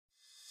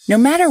No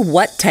matter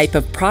what type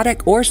of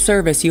product or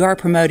service you are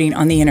promoting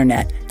on the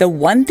internet, the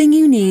one thing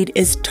you need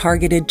is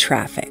targeted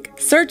traffic.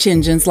 Search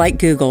engines like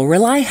Google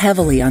rely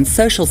heavily on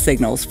social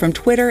signals from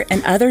Twitter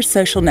and other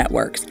social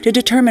networks to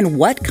determine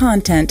what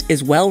content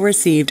is well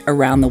received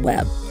around the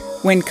web.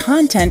 When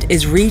content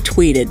is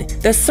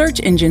retweeted, the search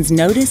engines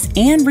notice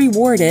and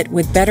reward it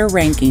with better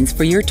rankings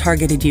for your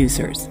targeted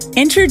users.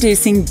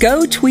 Introducing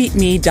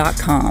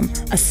GoTweetMe.com,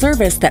 a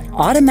service that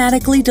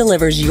automatically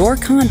delivers your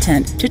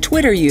content to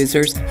Twitter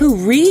users who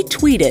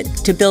retweet it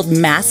to build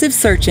massive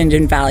search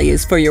engine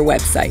values for your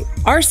website.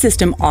 Our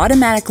system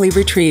automatically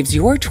retrieves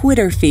your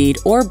Twitter feed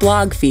or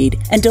blog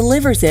feed and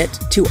delivers it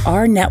to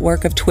our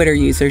network of Twitter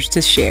users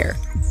to share.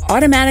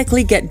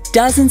 Automatically get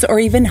dozens or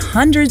even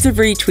hundreds of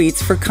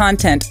retweets for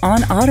content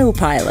on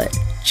autopilot.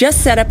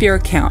 Just set up your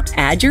account,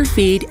 add your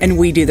feed, and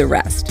we do the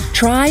rest.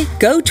 Try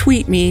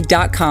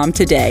GoTweetMe.com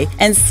today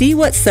and see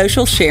what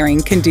social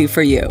sharing can do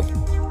for you.